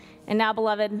And now,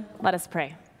 beloved, let us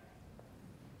pray.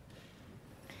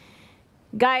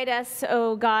 Guide us,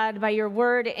 O God, by your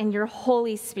word and your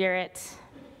Holy Spirit,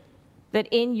 that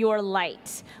in your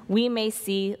light we may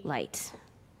see light.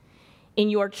 In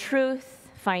your truth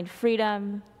find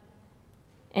freedom,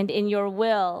 and in your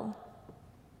will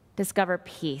discover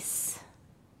peace.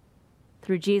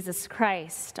 Through Jesus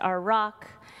Christ, our rock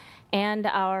and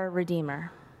our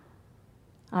Redeemer.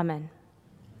 Amen.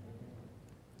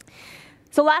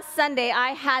 So last Sunday,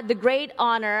 I had the great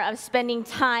honor of spending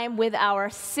time with our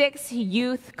 6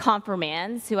 youth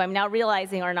confirmands, who I'm now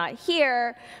realizing are not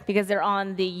here because they're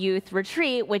on the youth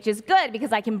retreat, which is good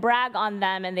because I can brag on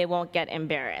them and they won't get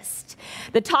embarrassed.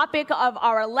 The topic of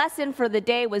our lesson for the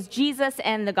day was Jesus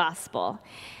and the gospel.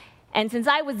 And since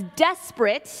I was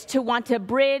desperate to want to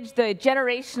bridge the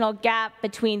generational gap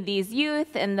between these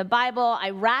youth and the Bible, I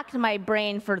racked my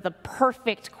brain for the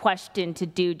perfect question to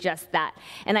do just that.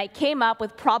 And I came up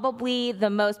with probably the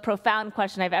most profound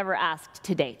question I've ever asked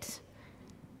to date.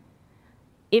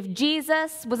 If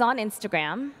Jesus was on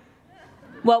Instagram,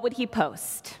 what would he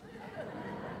post?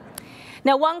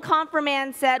 Now, one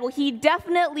confirmand said, well, he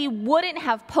definitely wouldn't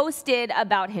have posted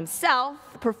about himself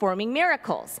performing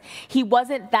miracles. He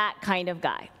wasn't that kind of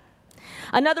guy.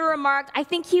 Another remarked, I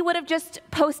think he would have just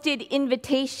posted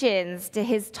invitations to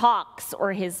his talks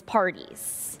or his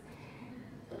parties.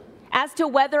 As to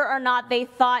whether or not they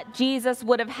thought Jesus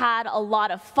would have had a lot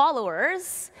of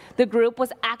followers, the group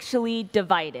was actually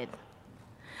divided.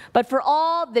 But for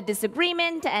all the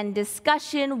disagreement and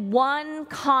discussion, one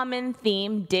common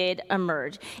theme did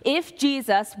emerge. If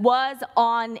Jesus was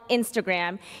on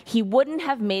Instagram, he wouldn't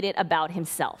have made it about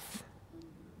himself.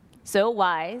 So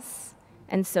wise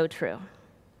and so true.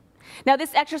 Now,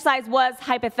 this exercise was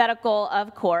hypothetical,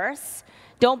 of course.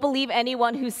 Don't believe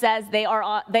anyone who says they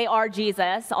are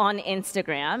Jesus on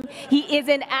Instagram. He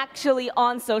isn't actually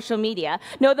on social media.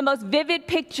 No, the most vivid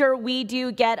picture we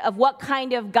do get of what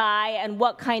kind of guy and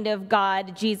what kind of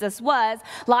God Jesus was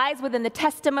lies within the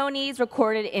testimonies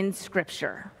recorded in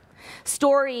Scripture.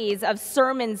 Stories of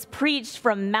sermons preached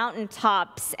from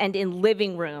mountaintops and in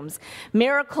living rooms,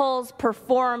 miracles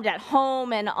performed at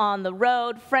home and on the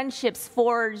road, friendships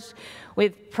forged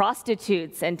with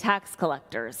prostitutes and tax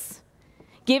collectors.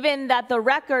 Given that the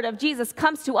record of Jesus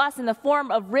comes to us in the form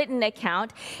of written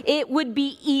account, it would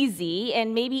be easy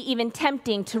and maybe even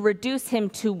tempting to reduce him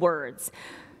to words.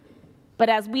 But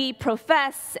as we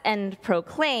profess and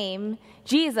proclaim,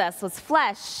 Jesus was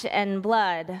flesh and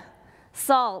blood,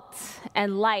 salt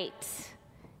and light,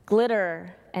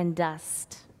 glitter and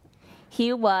dust.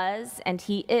 He was and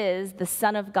he is the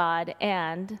Son of God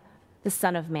and the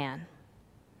Son of Man.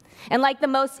 And like the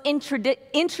most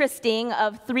interesting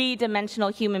of three-dimensional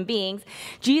human beings,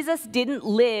 Jesus didn't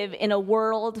live in a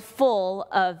world full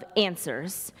of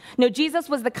answers. No, Jesus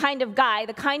was the kind of guy,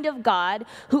 the kind of God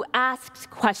who asked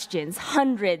questions,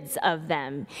 hundreds of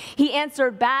them. He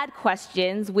answered bad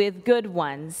questions with good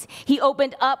ones. He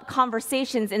opened up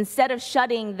conversations instead of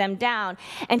shutting them down.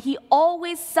 And he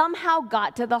always somehow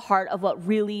got to the heart of what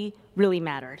really, really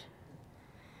mattered.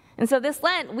 And so this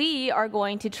Lent, we are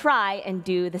going to try and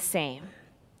do the same.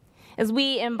 As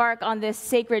we embark on this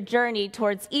sacred journey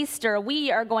towards Easter,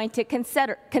 we are going to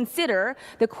consider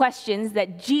the questions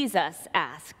that Jesus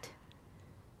asked.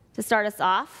 To start us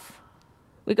off,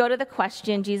 we go to the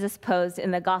question Jesus posed in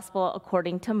the Gospel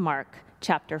according to Mark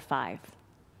chapter 5.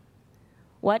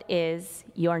 What is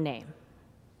your name?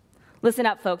 Listen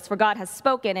up, folks, for God has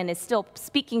spoken and is still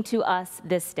speaking to us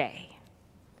this day.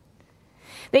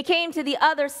 They came to the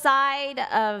other side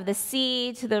of the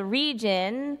sea, to the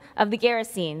region of the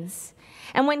Gerasenes.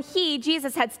 And when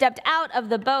Jesus had stepped out of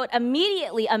the boat,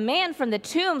 immediately a man from the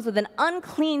tombs with an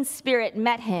unclean spirit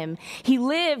met him. He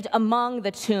lived among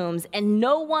the tombs, and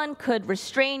no one could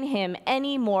restrain him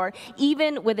anymore,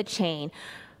 even with a chain.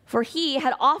 For he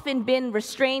had often been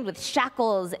restrained with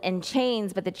shackles and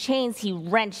chains, but the chains he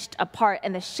wrenched apart,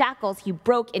 and the shackles he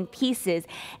broke in pieces,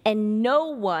 and no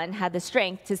one had the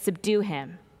strength to subdue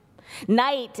him.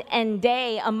 Night and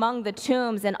day among the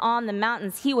tombs and on the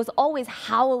mountains, he was always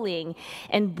howling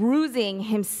and bruising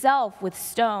himself with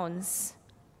stones.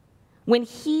 When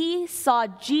he saw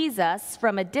Jesus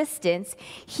from a distance,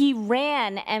 he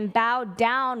ran and bowed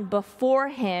down before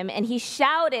him, and he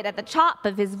shouted at the top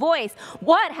of his voice,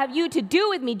 "What have you to do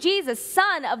with me, Jesus,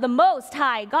 Son of the Most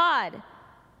High God?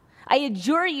 I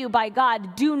adjure you by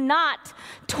God, do not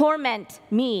torment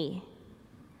me."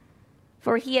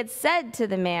 For he had said to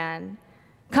the man,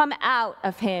 "Come out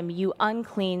of him, you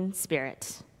unclean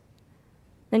spirit."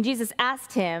 Then Jesus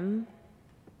asked him,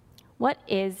 "What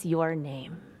is your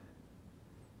name?"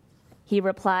 He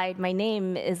replied, "My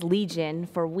name is Legion,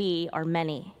 for we are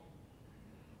many."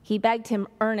 he begged him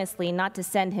earnestly not to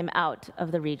send him out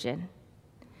of the region.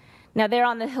 Now there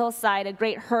on the hillside, a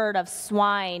great herd of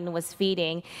swine was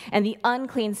feeding, and the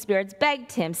unclean spirits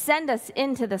begged him, "Send us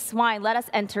into the swine, let us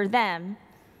enter them."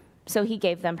 So he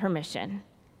gave them permission.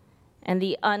 And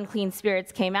the unclean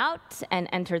spirits came out and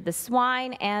entered the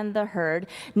swine and the herd,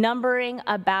 numbering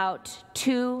about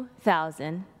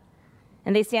 2,000.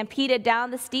 And they stampeded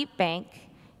down the steep bank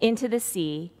into the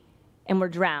sea and were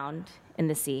drowned in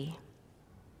the sea.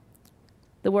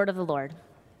 The word of the Lord.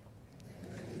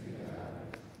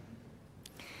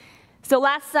 So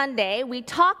last Sunday, we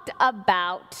talked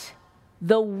about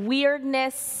the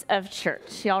weirdness of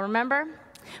church. Y'all remember?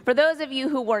 For those of you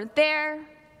who weren't there,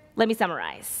 let me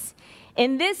summarize.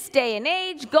 In this day and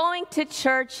age, going to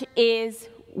church is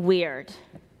weird.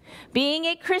 Being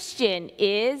a Christian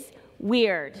is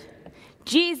weird.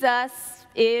 Jesus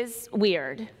is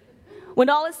weird. When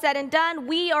all is said and done,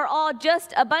 we are all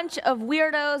just a bunch of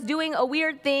weirdos doing a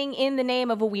weird thing in the name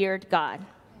of a weird God.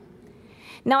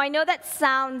 Now, I know that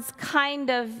sounds kind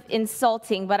of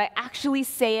insulting, but I actually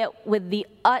say it with the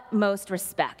utmost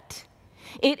respect.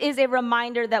 It is a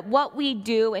reminder that what we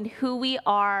do and who we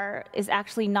are is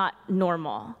actually not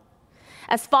normal.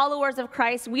 As followers of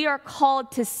Christ, we are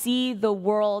called to see the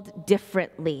world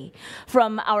differently,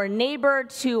 from our neighbor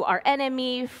to our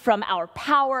enemy, from our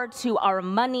power to our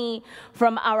money,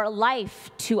 from our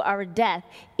life to our death.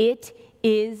 It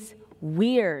is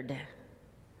weird.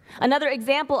 Another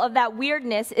example of that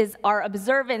weirdness is our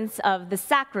observance of the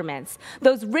sacraments,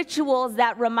 those rituals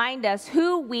that remind us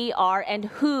who we are and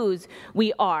whose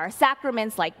we are.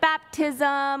 Sacraments like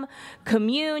baptism,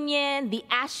 communion, the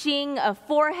ashing of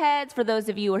foreheads, for those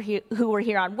of you who were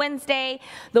here on Wednesday,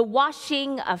 the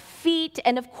washing of feet,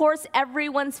 and of course,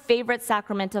 everyone's favorite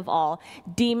sacrament of all,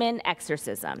 demon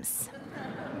exorcisms.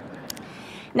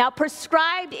 Now,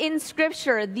 prescribed in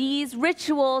Scripture, these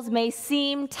rituals may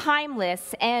seem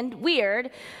timeless and weird,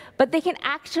 but they can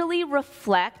actually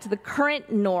reflect the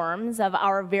current norms of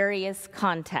our various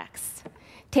contexts.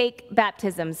 Take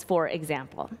baptisms, for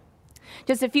example.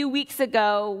 Just a few weeks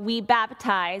ago, we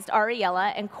baptized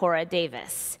Ariella and Cora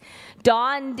Davis.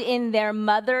 Donned in their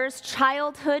mother's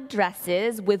childhood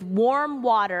dresses with warm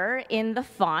water in the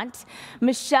font,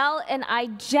 Michelle and I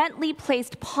gently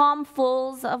placed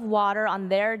palmfuls of water on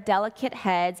their delicate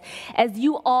heads as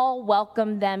you all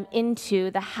welcomed them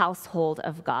into the household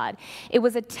of God. It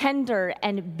was a tender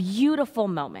and beautiful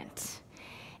moment,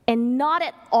 and not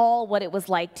at all what it was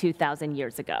like 2,000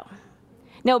 years ago.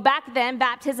 No, back then,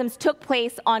 baptisms took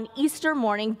place on Easter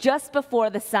morning just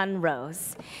before the sun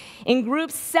rose. In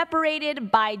groups separated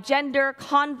by gender,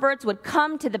 converts would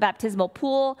come to the baptismal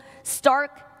pool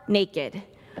stark naked,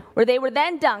 where they were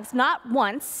then dunked not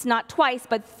once, not twice,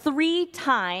 but 3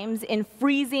 times in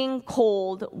freezing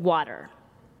cold water.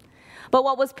 But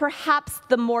what was perhaps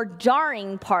the more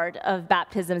jarring part of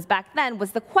baptisms back then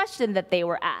was the question that they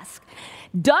were asked.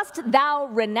 Dost thou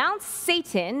renounce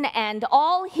Satan and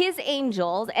all his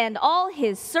angels and all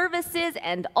his services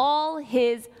and all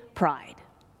his pride?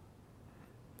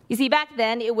 You see, back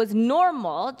then it was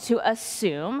normal to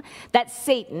assume that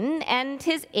Satan and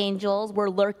his angels were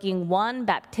lurking one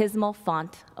baptismal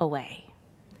font away.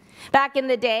 Back in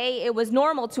the day, it was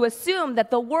normal to assume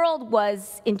that the world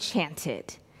was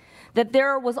enchanted, that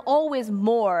there was always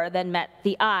more than met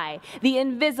the eye, the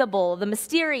invisible, the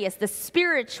mysterious, the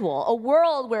spiritual, a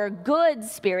world where good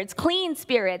spirits, clean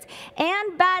spirits,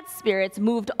 and bad spirits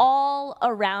moved all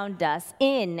around us,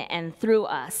 in and through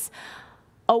us.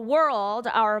 A world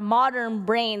our modern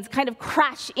brains kind of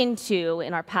crash into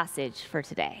in our passage for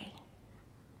today.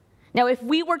 Now, if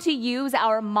we were to use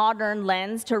our modern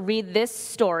lens to read this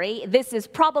story, this is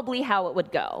probably how it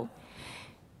would go.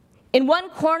 In one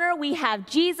corner, we have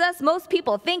Jesus. Most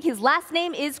people think his last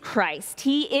name is Christ.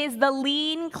 He is the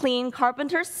lean, clean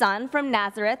carpenter's son from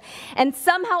Nazareth, and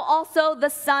somehow also the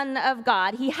Son of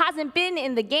God. He hasn't been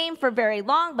in the game for very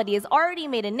long, but he has already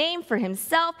made a name for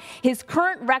himself. His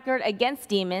current record against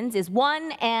demons is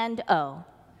 1-0.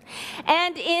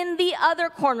 And in the other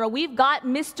corner, we've got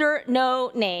Mr.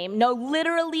 No Name. No,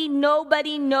 literally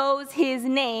nobody knows his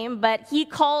name, but he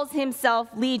calls himself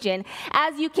Legion.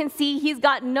 As you can see, he's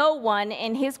got no one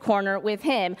in his corner with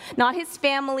him. Not his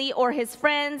family or his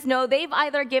friends. No, they've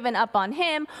either given up on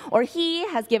him or he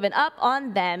has given up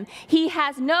on them. He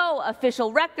has no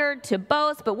official record to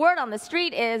boast, but word on the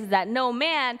street is that no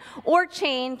man or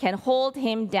chain can hold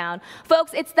him down.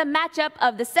 Folks, it's the matchup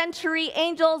of the century,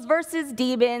 angels versus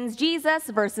demons. Jesus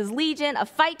versus Legion, a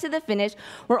fight to the finish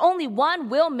where only one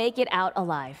will make it out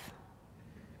alive.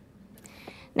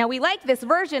 Now, we like this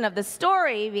version of the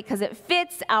story because it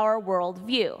fits our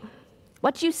worldview.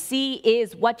 What you see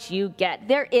is what you get.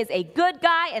 There is a good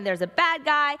guy and there's a bad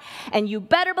guy, and you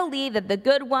better believe that the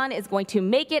good one is going to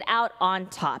make it out on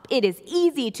top. It is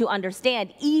easy to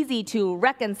understand, easy to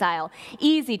reconcile,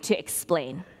 easy to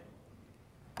explain.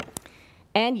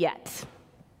 And yet,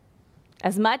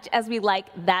 as much as we like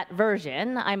that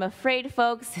version, I'm afraid,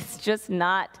 folks, it's just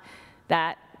not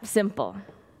that simple.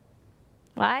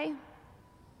 Why?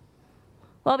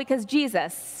 Well, because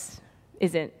Jesus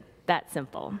isn't that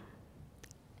simple.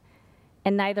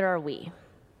 And neither are we.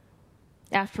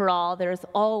 After all, there's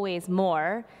always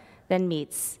more than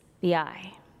meets the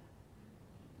eye.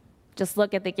 Just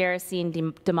look at the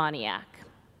Gerasene demoniac.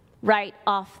 Right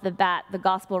off the bat, the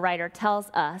gospel writer tells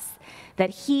us that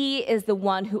he is the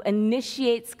one who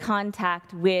initiates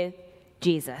contact with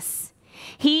Jesus.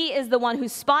 He is the one who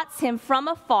spots him from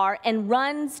afar and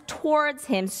runs towards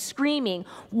him, screaming,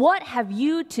 "What have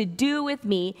you to do with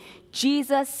me,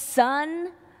 Jesus,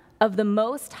 Son of the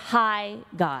Most High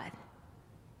God?"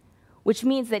 Which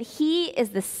means that he is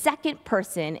the second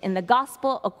person in the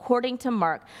gospel according to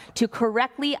Mark to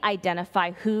correctly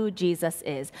identify who Jesus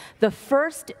is. The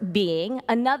first being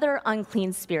another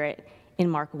unclean spirit in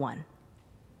Mark 1.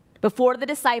 Before the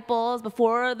disciples,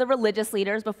 before the religious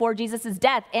leaders, before Jesus'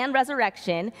 death and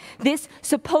resurrection, this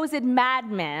supposed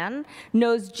madman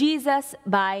knows Jesus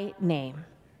by name.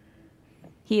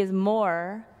 He is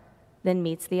more than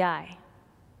meets the eye.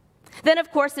 Then,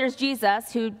 of course, there's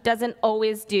Jesus, who doesn't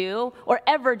always do or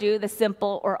ever do the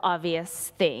simple or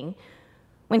obvious thing.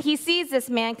 When he sees this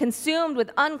man consumed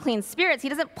with unclean spirits, he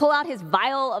doesn't pull out his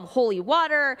vial of holy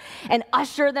water and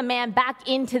usher the man back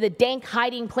into the dank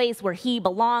hiding place where he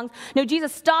belongs. No,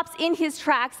 Jesus stops in his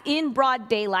tracks in broad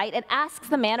daylight and asks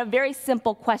the man a very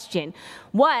simple question.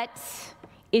 "What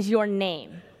is your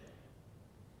name?"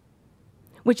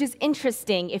 Which is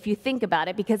interesting if you think about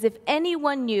it, because if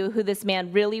anyone knew who this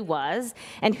man really was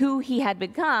and who he had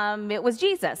become, it was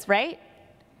Jesus, right?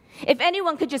 If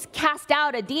anyone could just cast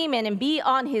out a demon and be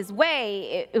on his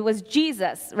way, it was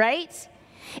Jesus, right?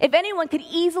 If anyone could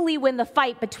easily win the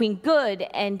fight between good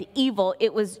and evil,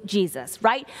 it was Jesus,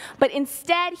 right? But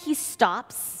instead, he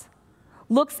stops,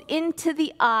 looks into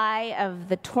the eye of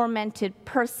the tormented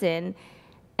person,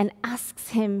 and asks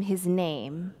him his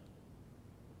name.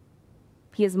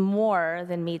 He is more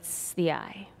than meets the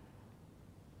eye.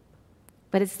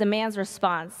 But it's the man's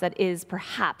response that is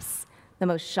perhaps the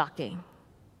most shocking.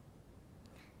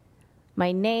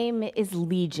 "My name is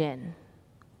Legion,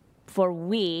 for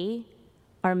we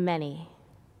are many.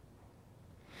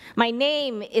 My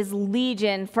name is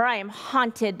Legion, for I am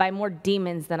haunted by more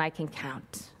demons than I can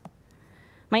count.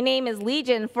 My name is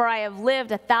Legion, for I have lived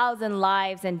 1,000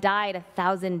 lives and died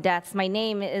 1,000 deaths. My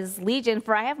name is Legion,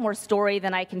 for I have more story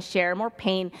than I can share, more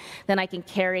pain than I can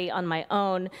carry on my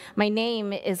own. My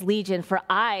name is Legion, for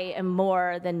I am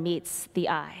more than meets the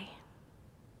eye."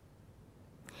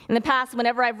 In the past,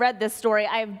 whenever I've read this story,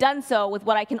 I have done so with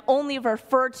what I can only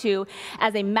refer to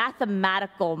as a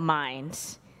mathematical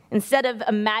mind. Instead of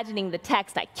imagining the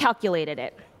text, I calculated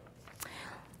it.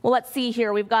 Well, let's see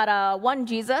here. We've got one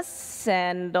Jesus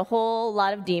and a whole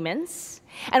lot of demons.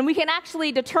 And we can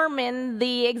actually determine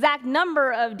the exact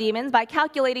number of demons by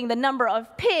calculating the number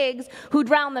of pigs who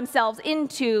drown themselves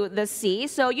into the sea.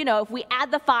 So, if we add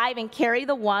the 5 and carry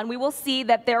the 1, we will see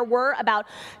that there were about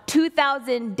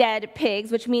 2,000 dead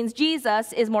pigs, which means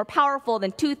Jesus is more powerful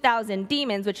than 2,000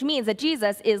 demons, which means that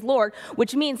Jesus is Lord,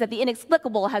 which means that the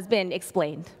inexplicable has been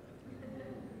explained.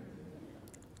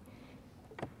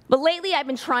 But lately, I've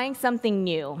been trying something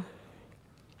new.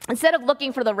 Instead of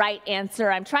looking for the right answer,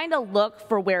 I'm trying to look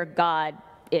for where God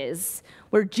is,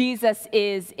 where Jesus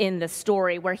is in the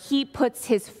story, where he puts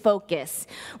his focus,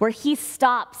 where he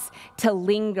stops to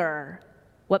linger,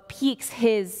 what piques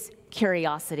his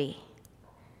curiosity.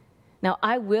 Now,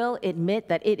 I will admit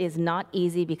that it is not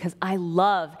easy because I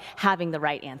love having the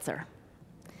right answer.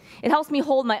 It helps me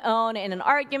hold my own in an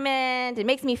argument. It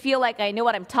makes me feel like I know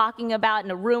what I'm talking about in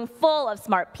a room full of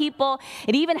smart people.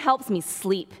 It even helps me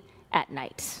sleep at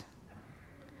night.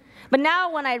 But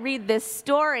now when I read this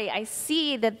story, I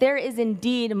see that there is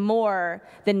indeed more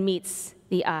than meets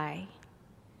the eye.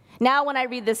 Now when I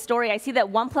read this story, I see that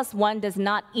 1 + 1 does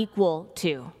not equal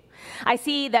 2. I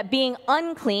see that being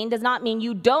unclean does not mean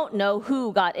you don't know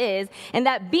who God is, and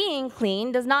that being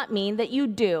clean does not mean that you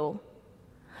do.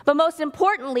 But most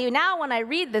importantly, now when I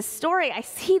read this story, I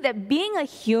see that being a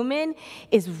human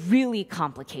is really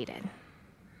complicated.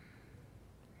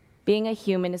 Being a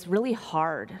human is really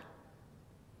hard.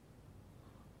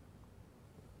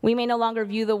 We may no longer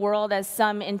view the world as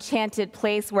some enchanted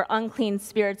place where unclean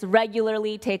spirits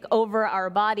regularly take over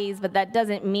our bodies, but that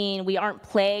doesn't mean we aren't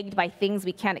plagued by things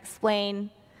we can't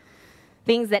explain.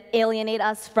 things that alienate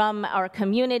us from our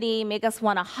community, make us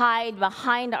want to hide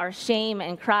behind our shame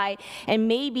and cry, and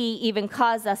maybe even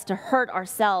cause us to hurt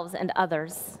ourselves and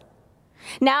others.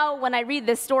 Now, when I read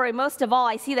this story, most of all,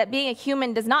 I see that being a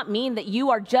human does not mean that you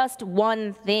are just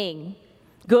one thing,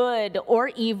 good or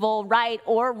evil, right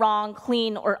or wrong,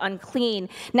 clean or unclean.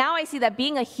 Now I see that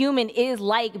being a human is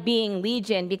like being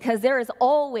legion, because there is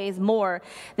always more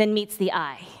than meets the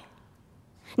eye.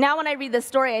 Now, when I read this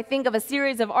story, I think of a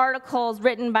series of articles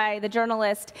written by the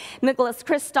journalist Nicholas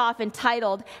Kristof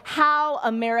entitled, "How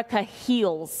America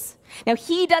Heals." Now,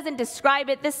 he doesn't describe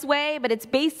it this way, but it's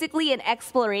basically an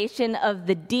exploration of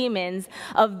the demons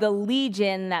of the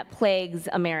legion that plagues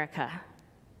America.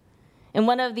 In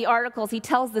one of the articles, he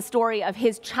tells the story of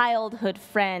his childhood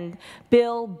friend,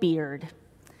 Bill Beard,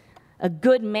 a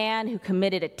good man who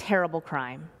committed a terrible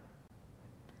crime.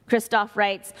 Kristof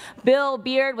writes, "Bill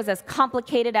Beard was as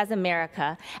complicated as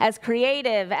America, as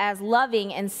creative, as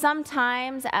loving, and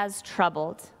sometimes as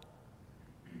troubled.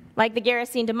 Like the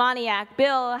Gerasene demoniac,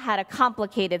 Bill had a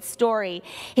complicated story.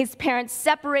 His parents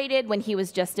separated when he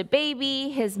was just a baby,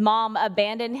 his mom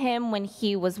abandoned him when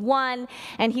he was 1,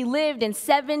 and he lived in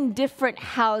 7 different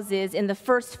houses in the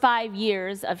first 5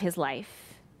 years of his life.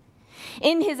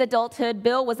 In his adulthood,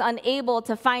 Bill was unable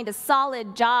to find a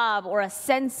solid job or a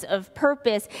sense of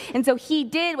purpose, and so he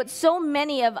did what so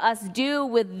many of us do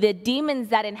with the demons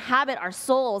that inhabit our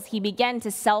souls. He began to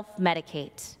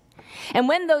self-medicate. And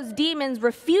when those demons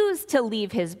refused to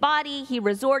leave his body, he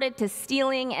resorted to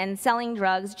stealing and selling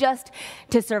drugs just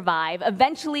to survive,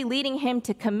 eventually leading him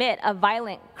to commit a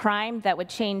violent crime that would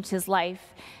change his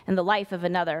life and the life of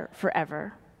another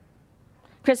forever."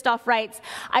 Kristof writes,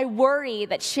 "I worry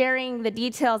that sharing the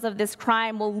details of this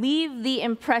crime will leave the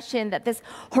impression that this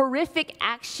horrific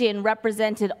action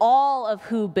represented all of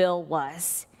who Bill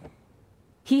was.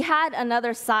 He had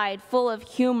another side full of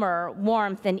humor,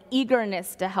 warmth, and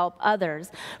eagerness to help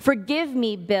others. Forgive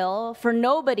me, Bill, for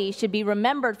nobody should be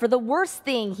remembered for the worst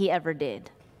thing he ever did.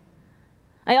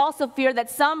 I also fear that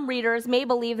some readers may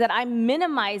believe that I'm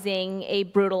minimizing a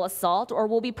brutal assault, or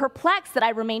will be perplexed that I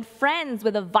remain friends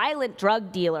with a violent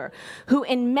drug dealer who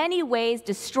in many ways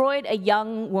destroyed a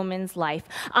young woman's life.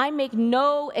 I make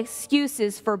no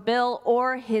excuses for Bill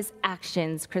or his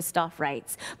actions," Kristof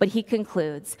writes, but he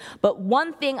concludes, "But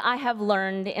one thing I have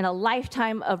learned in a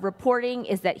lifetime of reporting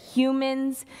is that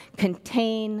humans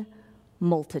contain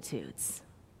multitudes."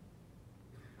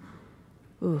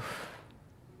 Oof.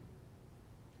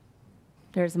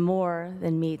 There's more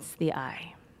than meets the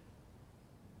eye.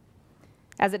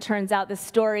 As it turns out, the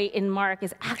story in Mark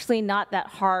is actually not that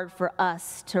hard for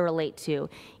us to relate to,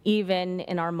 even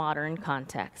in our modern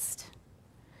context.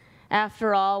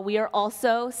 After all, we are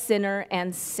also sinner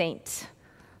and saint,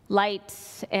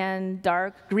 light and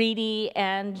dark, greedy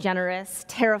and generous,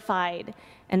 terrified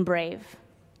and brave.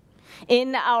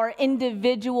 In our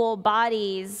individual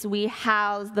bodies, we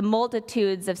house the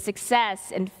multitudes of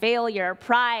success and failure,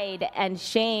 pride and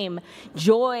shame,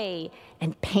 joy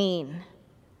and pain.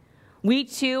 We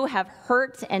too have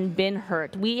hurt and been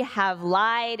hurt. We have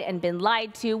lied and been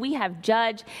lied to. We have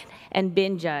judged and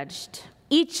been judged.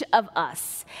 Each of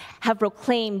us have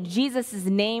proclaimed Jesus'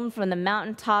 name from the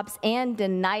mountaintops and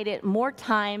denied it more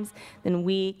times than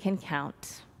we can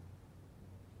count.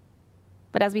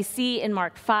 But as we see in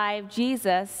Mark 5,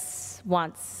 Jesus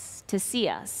wants to see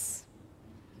us,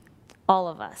 all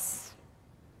of us.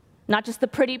 Not just the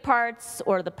pretty parts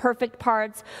or the perfect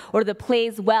parts or the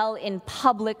plays well in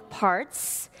public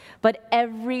parts, but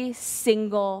every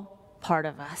single part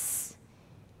of us,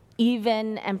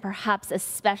 even and perhaps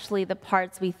especially the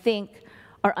parts we think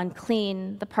are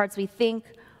unclean, the parts we think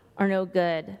are no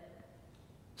good.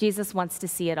 Jesus wants to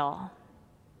see it all.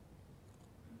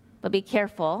 But be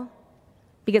careful,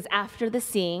 because after the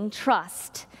seeing,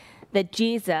 trust that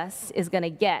Jesus is going to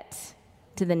get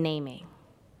to the naming,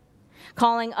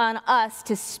 calling on us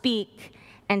to speak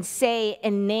and say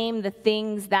and name the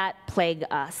things that plague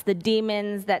us, the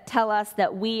demons that tell us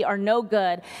that we are no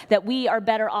good, that we are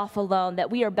better off alone, that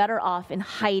we are better off in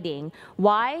hiding.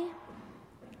 Why?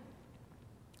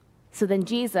 So then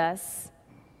Jesus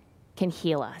can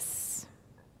heal us.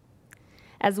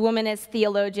 As womanist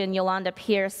theologian Yolanda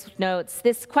Pierce notes,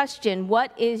 this question,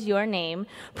 "What is your name?"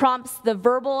 prompts the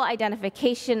verbal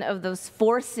identification of those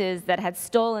forces that had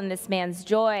stolen this man's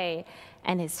joy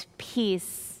and his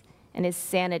peace and his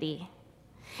sanity.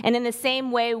 And in the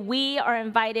same way, we are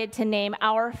invited to name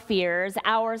our fears,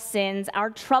 our sins, our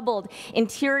troubled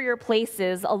interior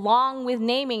places, along with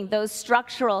naming those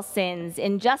structural sins,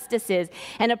 injustices,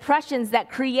 and oppressions that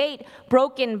create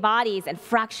broken bodies and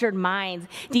fractured minds,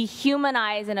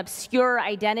 dehumanize and obscure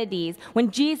identities.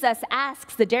 When Jesus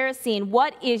asks the Gerasene,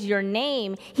 "What is your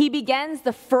name?" he begins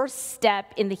the first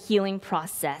step in the healing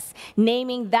process,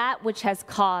 naming that which has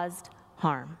caused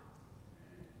harm.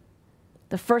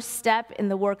 The first step in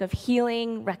the work of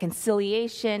healing,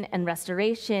 reconciliation, and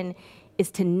restoration is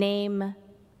to name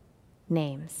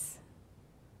names.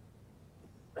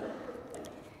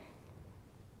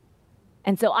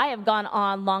 And so I have gone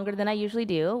on longer than I usually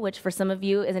do, which for some of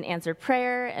you is an answered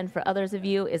prayer, and for others of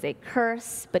you is a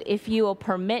curse. But if you will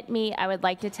permit me, I would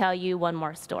like to tell you one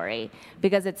more story,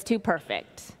 because it's too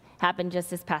perfect. Happened just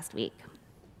this past week.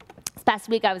 This past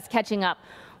week, I was catching up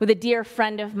with a dear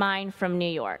friend of mine from New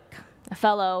York, a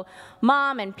fellow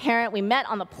mom and parent. We met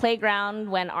on the playground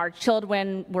when our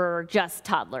children were just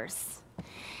toddlers.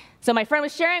 So my friend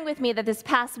was sharing with me that this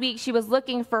past week she was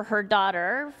looking for her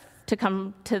daughter to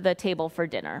come to the table for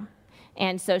dinner.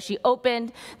 And so she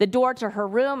opened the door to her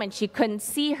room, and she couldn't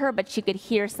see her, but she could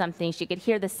hear something. She could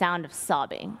hear the sound of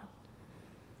sobbing.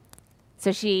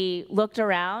 So she looked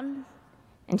around,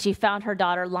 and she found her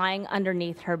daughter lying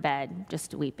underneath her bed,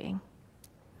 just weeping.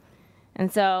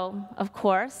 And so, of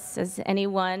course, as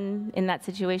anyone in that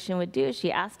situation would do,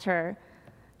 she asked her,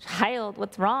 "Child,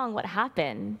 what's wrong? What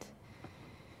happened?"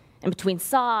 And between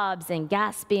sobs and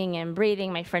gasping and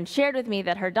breathing, my friend shared with me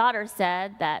that her daughter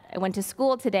said that, "I went to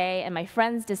school today, and my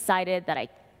friends decided that I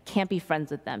can't be friends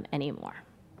with them anymore."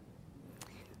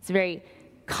 It's a very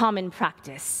common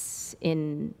practice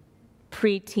in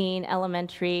preteen,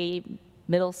 elementary,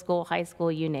 middle school, high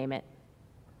school, you name it.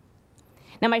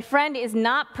 Now, my friend is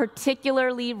not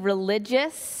particularly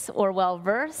religious or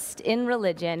well-versed in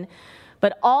religion,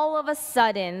 but all of a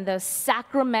sudden, those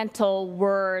sacramental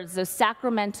words, those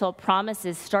sacramental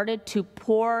promises started to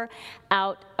pour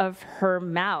out of her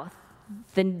mouth.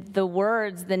 The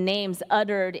words, the names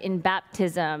uttered in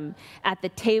baptism, at the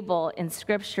table in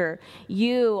Scripture.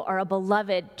 You are a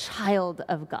beloved child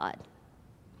of God.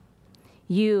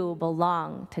 You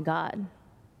belong to God.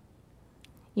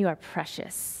 You are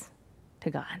precious to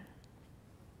God.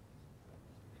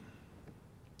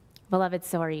 Beloved,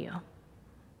 so are you.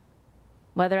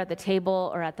 Whether at the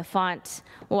table or at the font,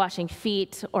 washing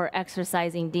feet or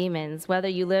exorcising demons, whether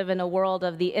you live in a world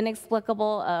of the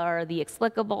inexplicable or the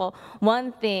explicable,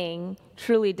 one thing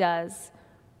truly does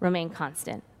remain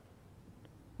constant.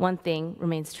 One thing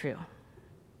remains true.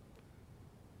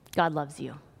 God loves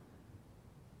you.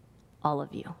 All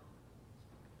of you.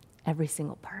 Every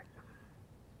single part.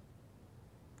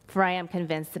 For I am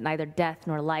convinced that neither death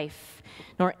nor life,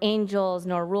 nor angels,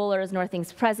 nor rulers, nor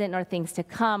things present, nor things to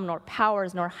come, nor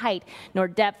powers, nor height, nor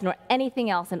depth, nor anything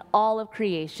else in all of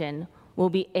creation will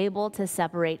be able to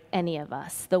separate any of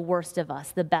us, the worst of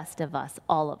us, the best of us,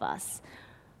 all of us,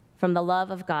 from the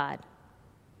love of God,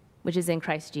 which is in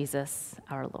Christ Jesus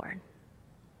our Lord.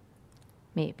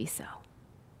 May it be so.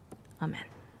 Amen.